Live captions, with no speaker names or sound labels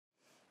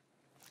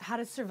How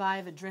to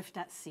survive adrift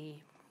at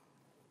sea.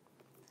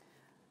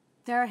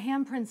 There are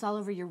handprints all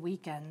over your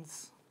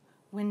weekends,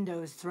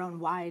 windows thrown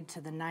wide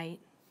to the night.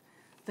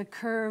 The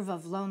curve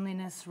of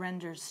loneliness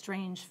renders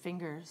strange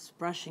fingers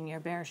brushing your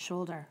bare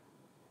shoulder.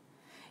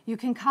 You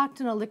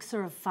concoct an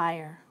elixir of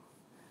fire.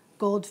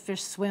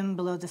 Goldfish swim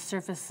below the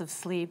surface of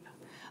sleep,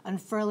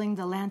 unfurling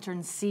the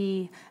lantern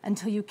sea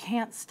until you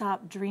can't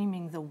stop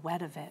dreaming the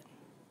wet of it.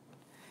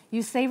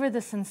 You savor the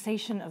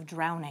sensation of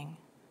drowning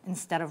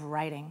instead of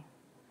writing.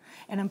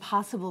 An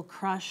impossible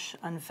crush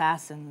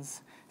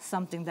unfastens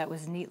something that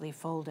was neatly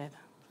folded.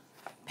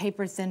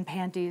 Paper-thin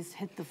panties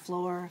hit the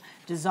floor,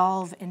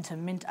 dissolve into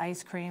mint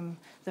ice cream,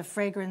 the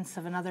fragrance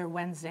of another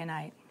Wednesday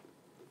night.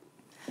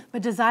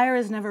 But desire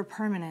is never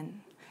permanent,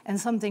 and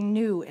something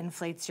new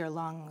inflates your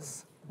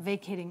lungs,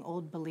 vacating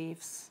old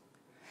beliefs.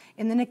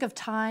 In the nick of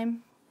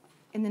time,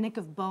 in the nick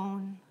of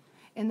bone,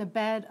 in the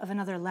bed of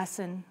another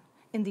lesson,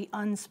 in the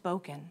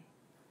unspoken,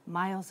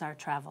 miles are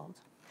traveled,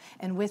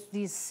 and with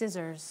these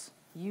scissors,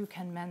 you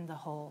can mend the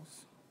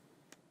holes.